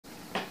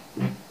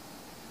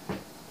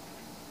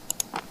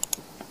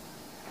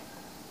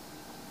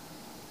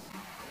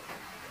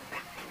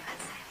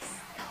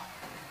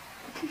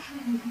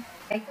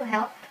To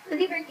help to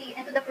liberty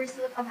and to the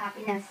pursuit of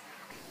happiness.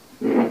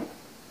 Oh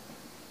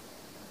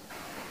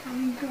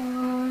my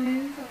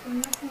guys, ako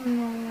na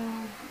suno.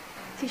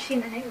 Si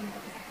Shin, ano yun?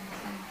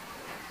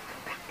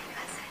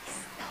 Practical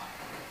size to.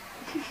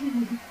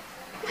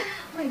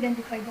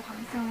 Ma-identify ko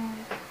kami sa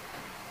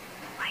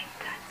White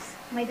blood.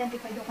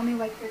 ma-identify ko kami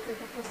white blood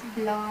tapos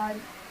blood.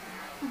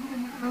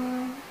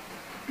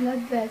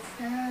 Blood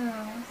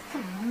vessels.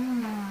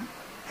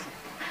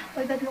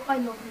 Pag tatlo ka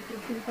low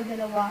neutrophil, pag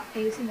dalawa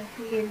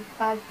eosinophil.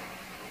 Pag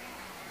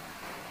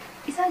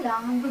isa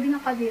lang, hanggang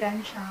ginakabiran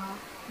siya,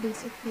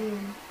 basophil.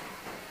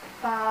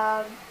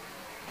 Pag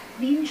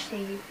bean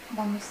shape,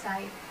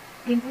 monocyte.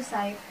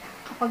 Lymphocyte,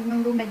 kapag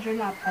nung medyo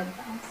lapad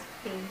ang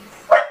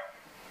space.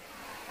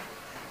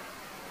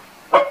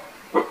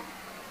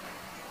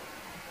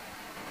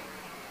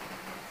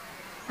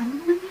 Ano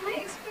naman yung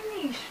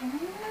explanation?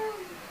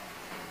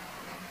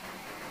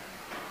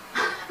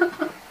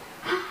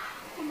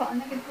 Baka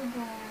nakit ko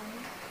doon.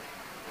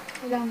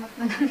 Salamat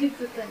na nakit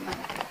ko na.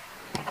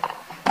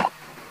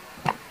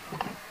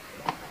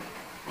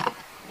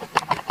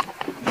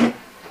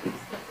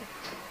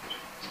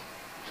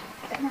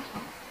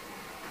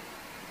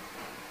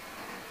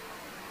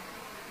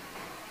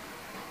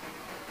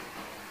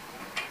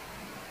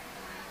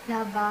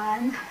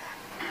 Laban.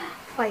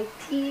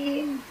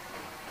 Fighting.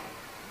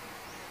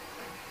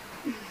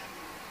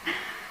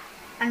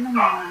 Ano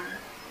man?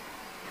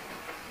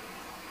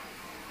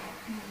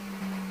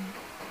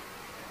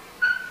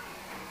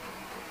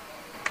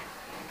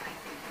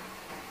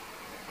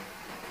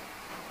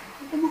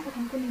 Pumakot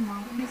ko ni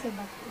Mom, may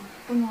sabat ko.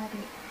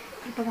 Kunwari,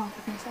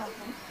 ipagangkot mo sa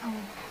akin ang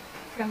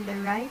from the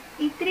right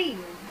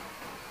atrium,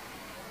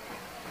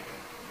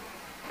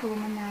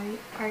 pulmonary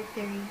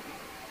artery,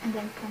 and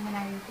then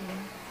pulmonary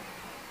vein,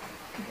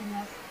 and then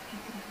left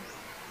atrium.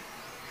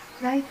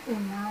 Right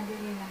una,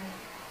 very right.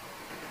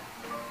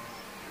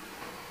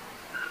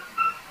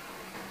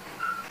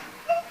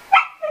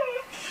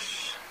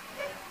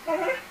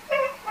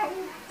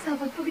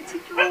 Sabat pagit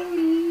si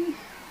Joey.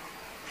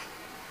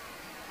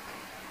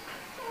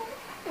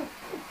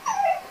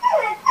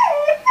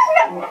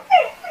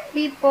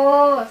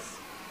 Lipos.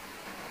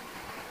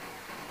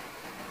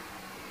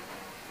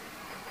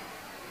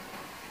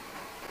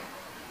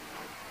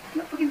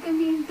 Napagin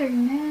kami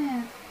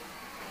internet.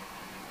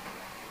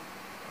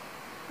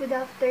 Good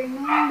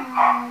afternoon,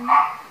 ma'am.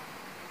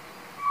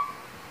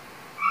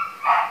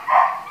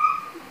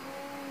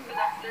 Good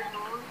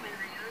afternoon,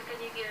 Meryl. Can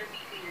you hear me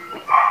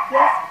clearly?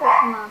 Yes po,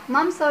 ma'am.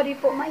 Ma'am, sorry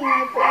po.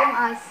 Maingay po yung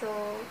aso.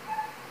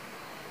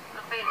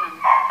 Okay lang.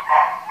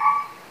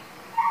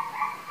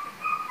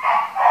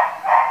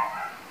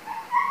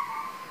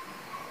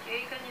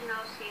 Okay, can you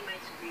now see my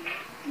screen?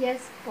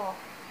 Yes po.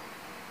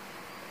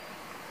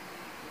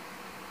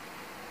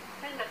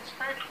 And let's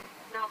start.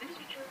 Now, in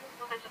this picture,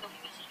 what types of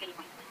WBC can you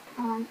find?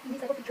 In this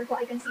type of picture po,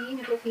 I can see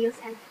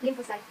neutrophils and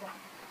lymphocyte po.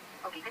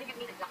 Okay, can you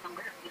give me the exact number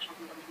of each of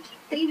the WBC?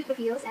 3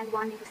 neutrophils and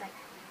 1 lymphocyte.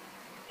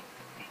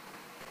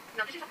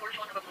 Now, this is a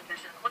portion of a blood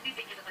vessel. What do you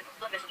think is the type of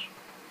blood vessel?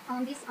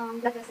 This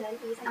blood vessel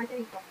is an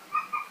artery po.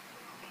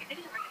 Okay,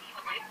 this is an artery.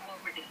 What type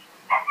of artery?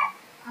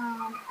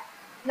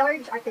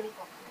 Large artery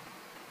po.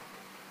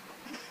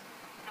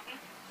 Okay,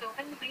 so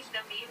can you please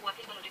tell me what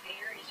histologic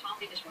layer is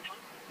found in this portion?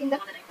 In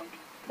that, The one that I'm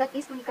pointing. that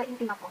is tunica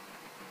intima po.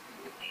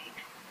 Okay,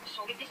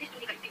 so if this is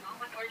tunica intima,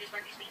 what are the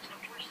starting stage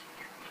structures?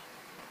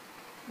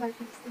 Bulk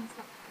distance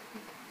po.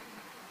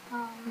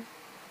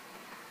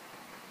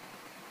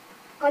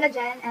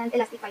 Collagen and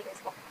elastic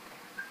fibers po.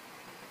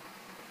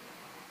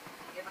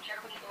 Okay, mag-share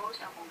ko dito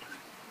sa phone.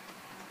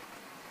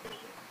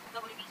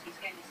 WBCs,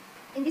 can you see?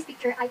 In this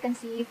picture, I can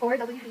see 4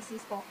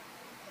 WBCs po.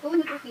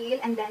 2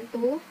 neutrophil and then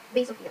 2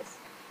 basophils.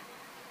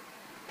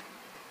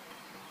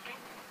 Okay.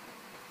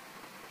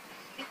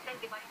 This can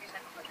define this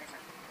type of blood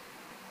vessel.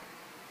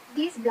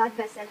 This blood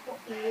vessel po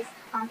is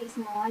a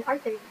small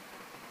artery.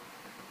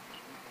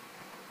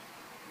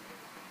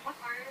 What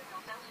are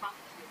the cells found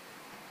in this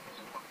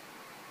layer?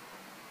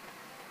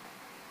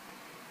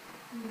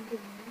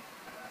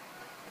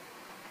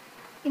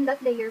 In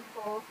that layer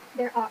po,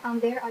 there are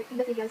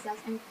endothelial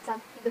cells and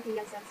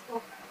subendothelial cells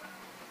po.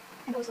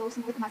 And also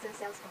smooth muscle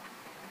cells po.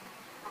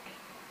 Okay.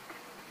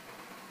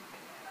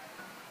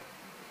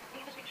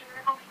 In this picture,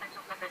 how many types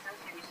of blood vessels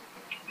can you see?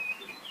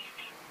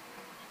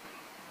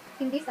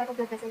 In this type of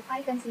blood vessel,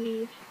 I can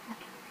see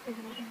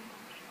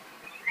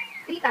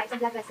 3 types of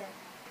blood vessels.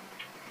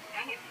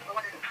 Okay, so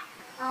what are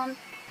they?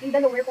 In the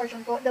lower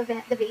portion po, the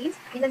veins,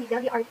 in the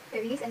middle, the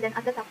arteries, and then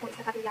at the top po is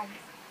the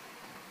capillaries.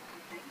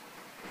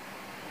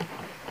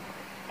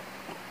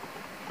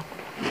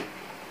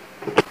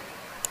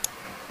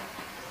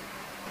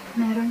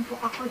 Meron po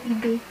ako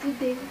debate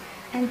today,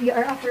 and we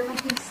are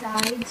affirmative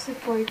side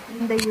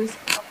supporting the use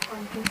of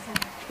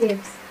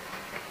contraceptives.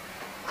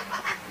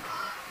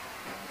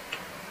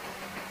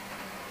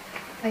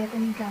 Kaya ito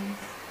ni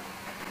guys.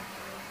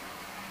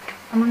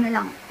 Amo na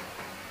lang.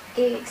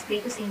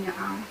 i-explain ko sa inyo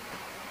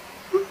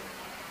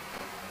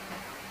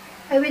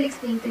I will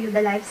explain to you the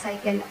life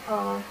cycle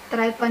of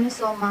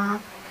Trypanosoma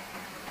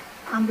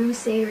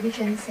brucei,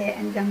 rhodesiense,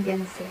 and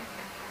gambiense.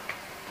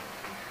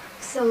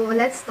 So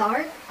let's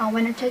start.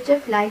 When a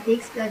tsetse fly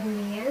takes blood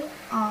meal,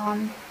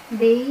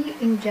 they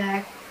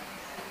inject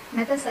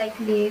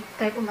metacyclic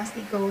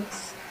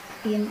trichomastigotes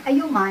in a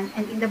human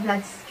and in the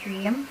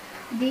bloodstream.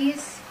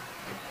 These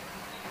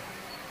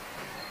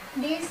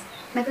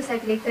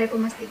metacyclic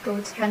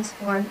trichomastigotes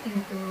transform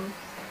into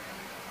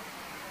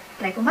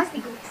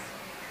trichomastigotes.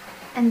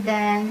 And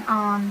then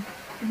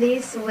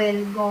this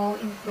will go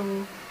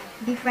into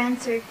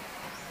different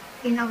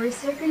in our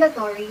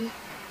circulatory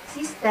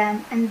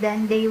system, and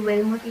then they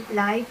will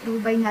multiply through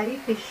binary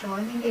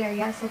fission in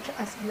areas such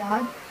as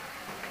blood,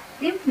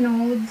 lymph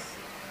nodes,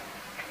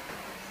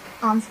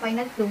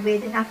 spinal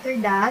fluid, and after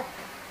that,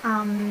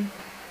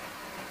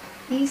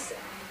 these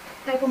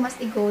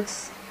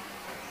trichomastigotes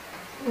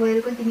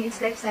will continue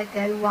its life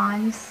cycle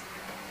once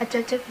a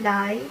tsetse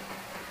fly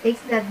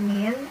takes blood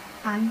meal,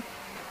 and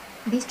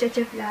this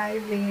tsetse fly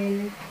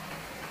will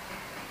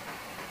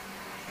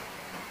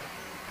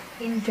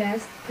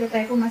ingest the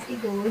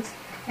trichomastigotes,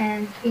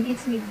 and in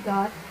its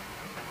midgut,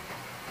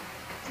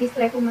 these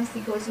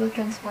trichomastigotes will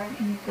transform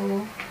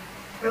into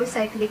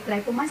procyclic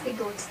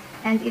trichomastigotes,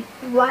 and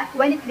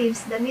when it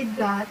leaves the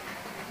midgut,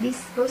 these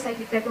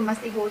procyclic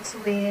trichomastigotes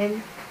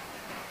will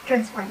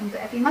transform into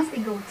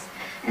epimastigotes,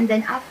 and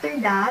then after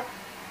that,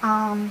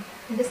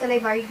 in the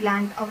salivary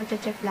gland of a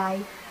tsetse fly,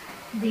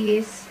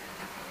 these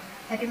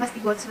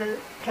epimastigotes will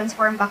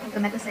transform back into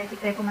metacyclic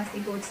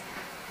trichomastigotes,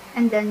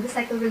 and then the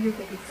cycle will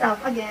repeat itself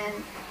again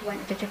when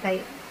a tsetse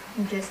fly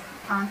just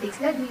takes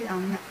blood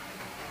meal.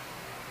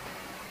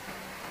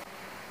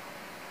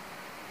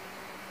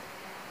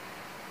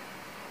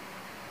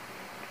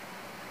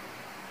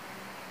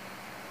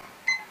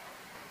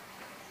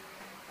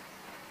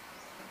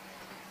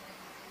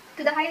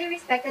 To the highly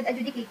respected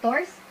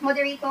adjudicators,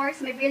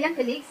 moderators, my brilliant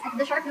colleagues, and to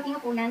the sharp-looking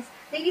opponents,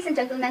 ladies and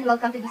gentlemen,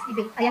 welcome to this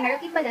debate. I am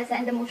Meryl,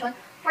 and the motion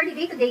for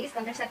debate today is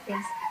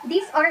contraceptives.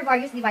 These are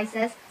various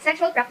devices,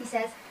 sexual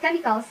practices,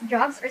 chemicals,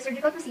 drugs, or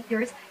surgical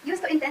procedures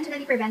used to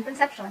intentionally prevent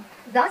conception.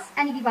 Thus,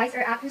 any device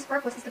or act whose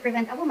purpose is to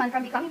prevent a woman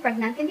from becoming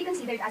pregnant can be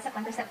considered as a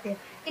contraceptive.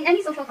 In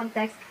any social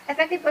context,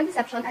 effective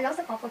contraception allows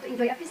a couple to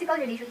enjoy a physical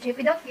relationship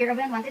without fear of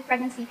an unwanted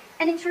pregnancy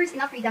and ensures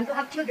enough freedom to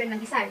have children when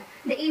desired.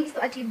 The aim is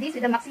to achieve this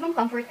with the maximum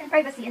comfort and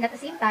privacy, and at the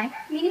same time,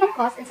 minimum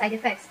cost and side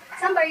effects.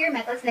 Some barrier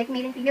methods like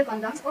male and female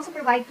condoms also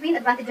provide twin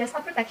advantages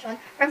of protection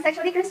from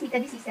sexually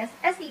transmitted diseases,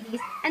 STDs,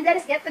 and let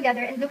us get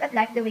together and look at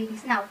life the way it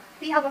is now.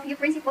 We have a few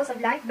principles of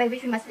life by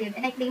which we must live,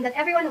 and I claim that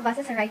every one of us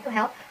has a right to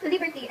health, to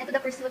liberty, and to the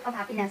pursuit of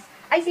happiness.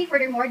 I say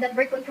furthermore that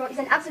birth control is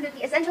an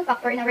absolutely essential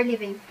factor in our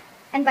living.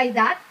 And by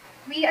that,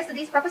 we as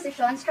today's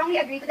proposition strongly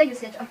agree to the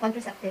usage of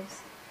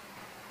contraceptives.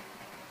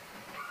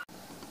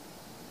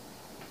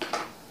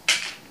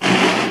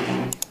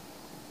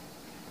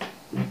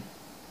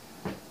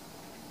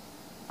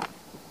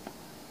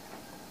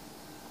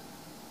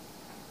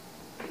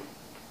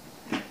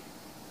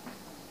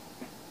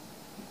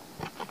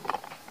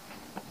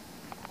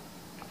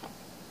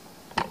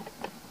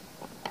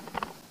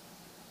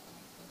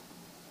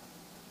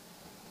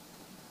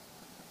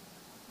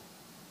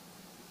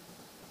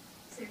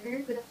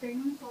 Sir, good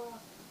afternoon po.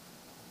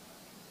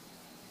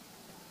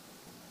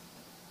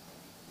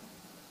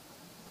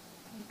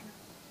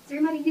 Sir,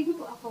 marinig mo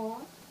po ako?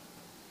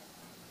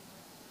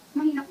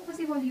 Mahina po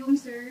kasi volume,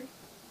 sir.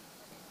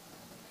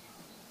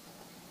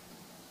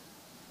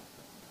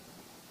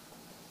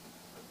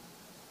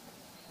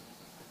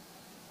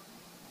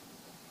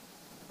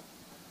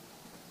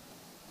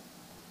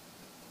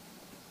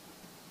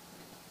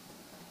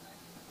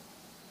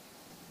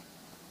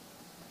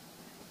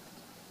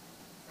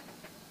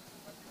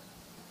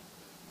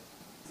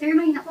 Sir,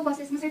 mahina po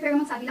boses mo, sir, pero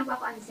magsabi lang po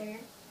ako answer.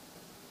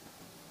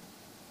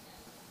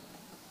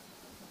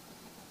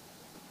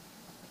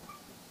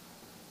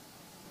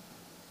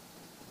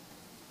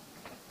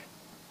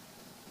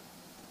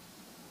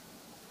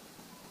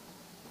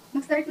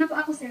 Mag-start na po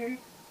ako,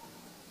 sir.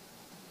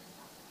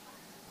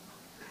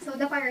 So,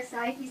 the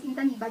parasite is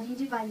Intaniba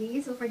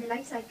gingivalis. So, for the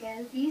life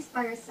cycle, this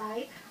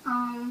parasite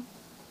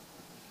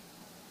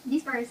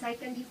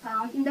can be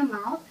found in the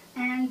mouth,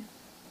 and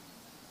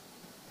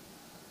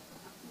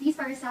this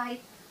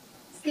parasite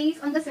stays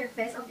on the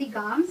surface of the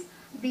gums,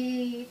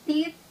 the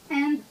teeth,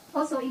 and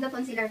also in the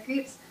tonsillar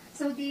crypts.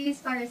 So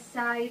this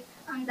parasite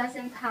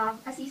doesn't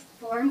have a cyst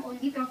form,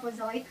 only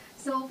trophozoite.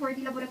 So for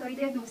the laboratory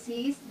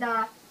diagnosis,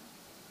 the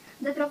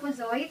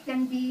trophozoite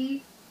can be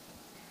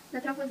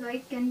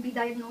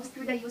diagnosed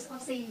through the use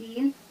of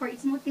saline for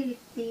its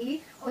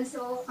motility,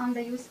 also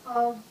the use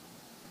of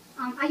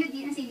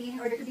iodine and saline in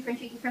order to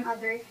differentiate it from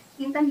other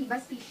Intaniba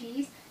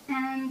species,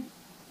 and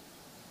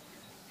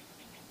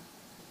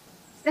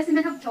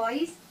specimen of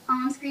choice,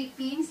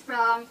 scrapings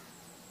from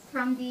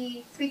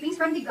the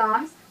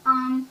gums,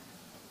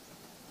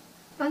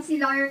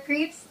 tonsillar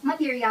crypts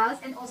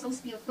materials, and also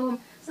sputum.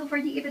 So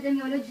for the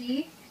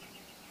epidemiology,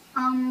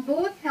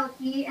 both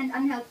healthy and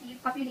unhealthy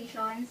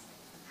populations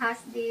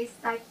has this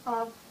type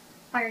of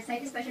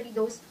parasite, especially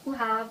those who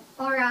have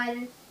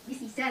oral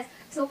diseases.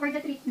 So for the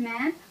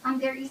treatment,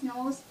 there is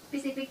no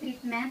specific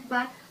treatment,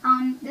 but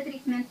the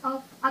treatment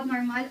of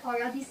abnormal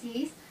oral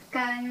disease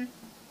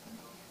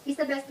is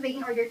the best way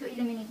in order to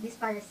eliminate this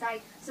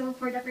parasite. So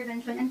for the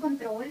prevention and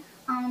control,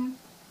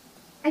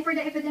 for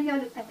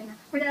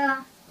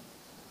the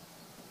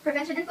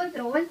prevention and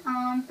control,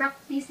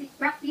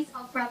 practice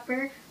of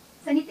proper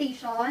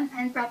sanitation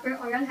and proper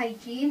oral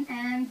hygiene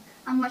and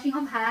washing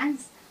of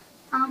hands,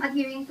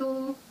 adhering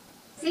to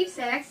safe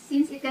sex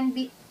since it can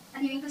be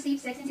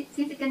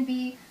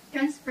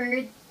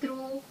transferred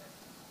through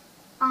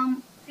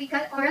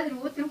fecal oral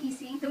route, through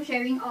kissing, through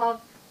sharing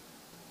of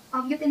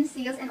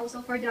utensils, and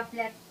also for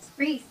droplet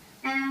sprays,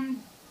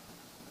 and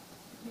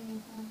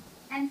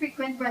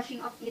frequent brushing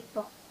of teeth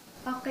po.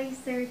 Okay,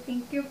 sir.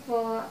 Thank you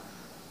po.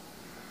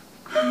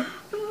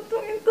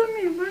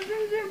 Tumi-tumi ba siya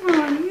siya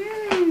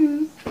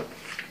banis?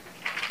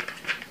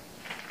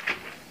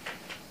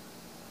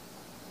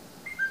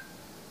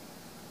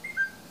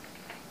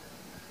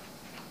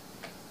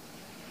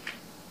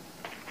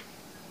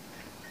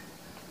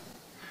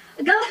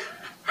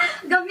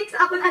 Gamix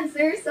ako ng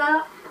answer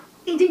sa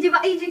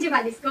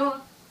gingivalis ko.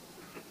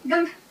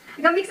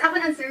 Gamix ako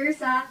ng answer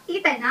sa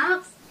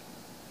Etenax.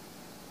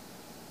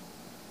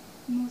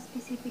 No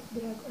specific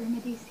drug or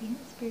medicine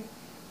as per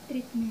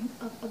treatment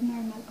of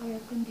abnormal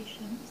oral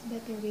condition is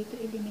better way to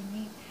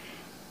eliminate.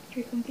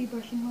 Frequently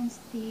brushing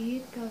one's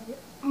teeth,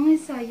 ay,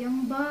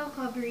 sayang ba?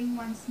 Covering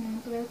one's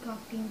mouth while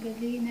coughing,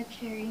 gali, not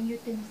sharing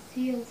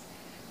utensils.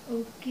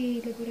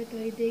 Okay,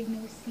 laboratory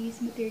diagnosis,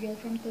 material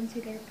from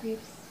tonsillar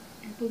crypts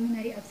and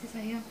pulmonary abscess,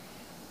 sayang.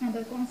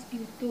 Nabal ko ang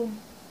sputum.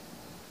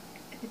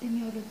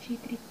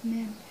 Epidemiology,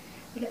 treatment,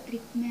 wala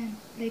treatment,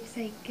 life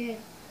cycle,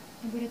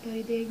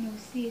 laboratory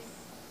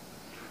diagnosis.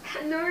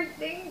 Lord,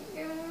 thank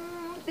you.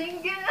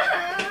 Thank you.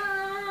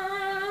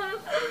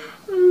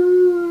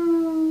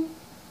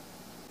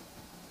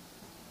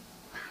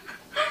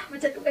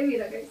 Machat ko kay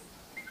Mira, guys.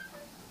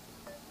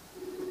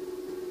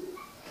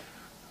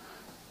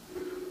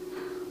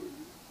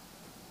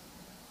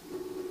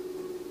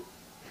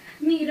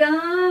 Mira!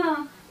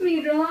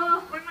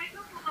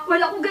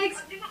 Wala ko, guys.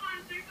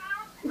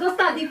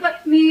 Study pa,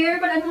 Mir,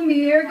 wala mo,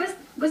 Mir.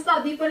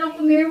 Study pa lang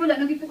ko, Mir.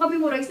 Wala nang po kami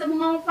memorize sa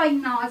mga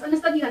finance. Ano,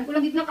 studyhan ko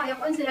lang, na kaya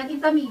ko ang silang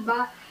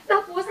intamiba.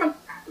 Tapos,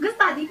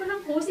 study pa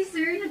lang po si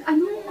sir,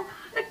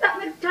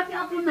 nag-chat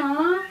niya ako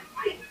na.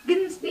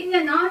 Ginspin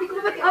niya na. Hindi ko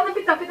ba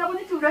napitapit ako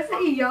ni Chura sa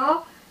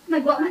iya.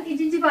 Nagwa man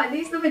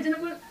i-gingivalis, na medyo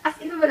as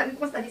in, wala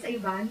ko study sa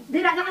iban.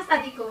 Dira lang ang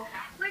study ko.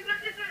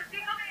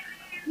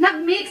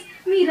 Nag-mix,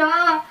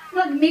 Mira,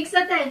 nag-mix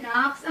sa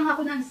Tenax ang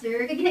ako ng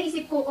sir. Kaya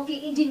ginaisip ko,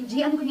 okay, i-gingi,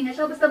 ano ko din na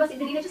siya, basta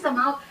dali na siya sa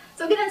mouth.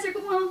 So, ginanswer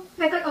ko mga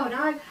fecal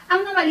oral.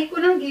 Ang namali ko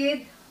ng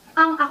gid,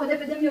 ang ako na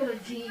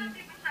epidemiology.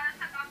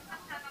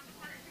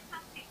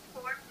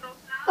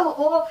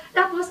 Oo.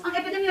 Tapos, ang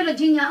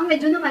epidemiology niya, ang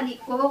medyo namali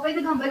ko.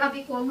 Kaya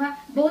naghambal-abi ko nga,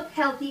 both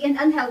healthy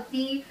and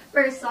unhealthy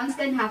persons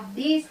can have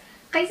this.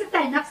 Kaya sa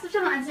Tenax, ito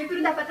siya nga answer,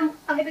 pero dapat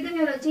ang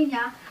epidemiology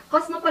niya,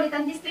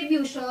 cosmopolitan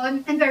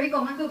distribution, and very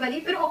common globally.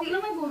 Pero okay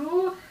lang ang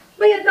guro.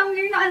 Bayad lang,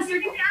 Mir, na answer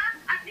ko.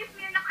 At least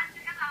Mir,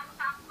 naka-answer ka tama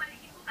sa ako,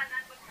 malikin ko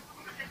tanan.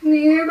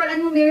 Mir,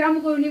 balaan mo, Mir,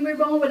 ang guro ni Mir,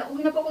 baka wala ko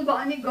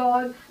napakulbaan ni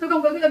God.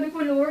 Naganggal labi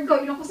ko, Lord,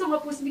 gaya lang ko sa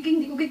nga post,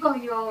 hindi ko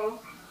kaya.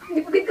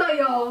 Hindi ko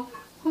kaya.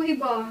 Kung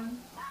iba.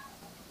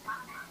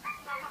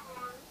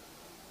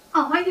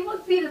 Hindi mo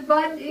feel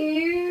bad,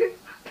 eh.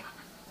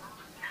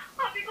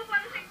 Sabi ko,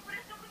 paano sa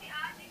express ko ni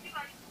Ate, di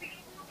ba?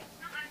 Bigyan ko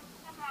ng ano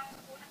sa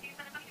kahapon,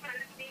 nakita na kami pala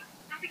ng day.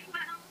 Nabigyan ko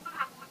pala ng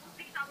kahapon, kung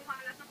sige sa ako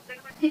mahalas ng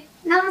pagdagaman.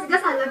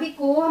 Nakasalabi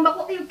ko, ang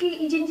bako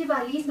kay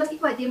gingivalis, basi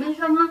pwede man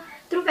siya nga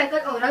through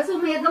fecal oral.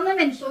 So, mayad lang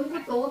na-mention ko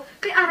to.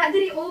 Kay ara,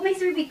 diri, may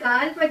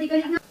cervical, pwede ka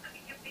nga.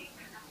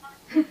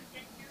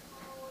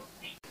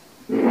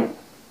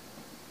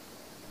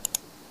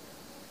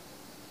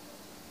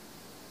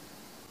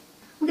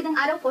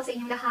 Magandang araw po sa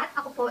inyong lahat.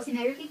 Ako po si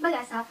Meryl,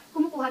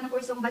 kumukuha ng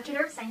kursong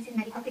Bachelor of Science in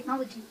Medical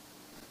Technology.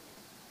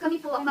 Kami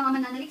po ang mga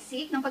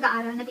mananaliksik ng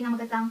pag-aaral na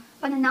pinamagatang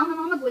pananaw ng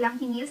mga magulang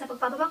hinggil sa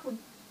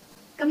pagpapabakuna.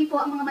 Kami po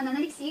ang mga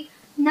mananaliksik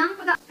ng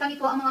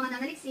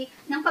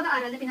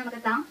pag-aaral na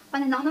pinamagatang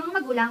pananaw ng mga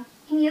magulang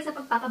hinggil sa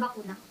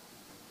pagpapabakuna.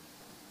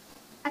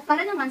 At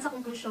para naman sa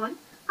konklusyon,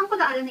 ang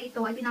pag-aaral na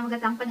ito ay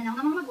pinamagatang pananaw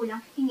ng mga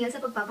magulang hinggil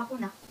sa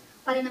pagpapabakuna.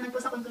 Para naman po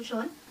sa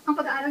konklusyon, ang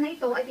pag-aaral na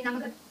ito ay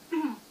pinamagatang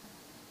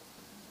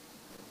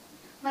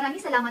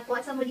Maraming salamat po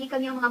at sa muli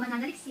kami ang mga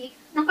mananaliksik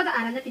ng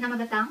pag-aaral na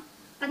pinamagatang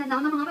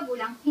pananaw ng mga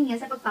magulang hinggil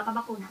sa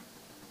pagpapabakuna.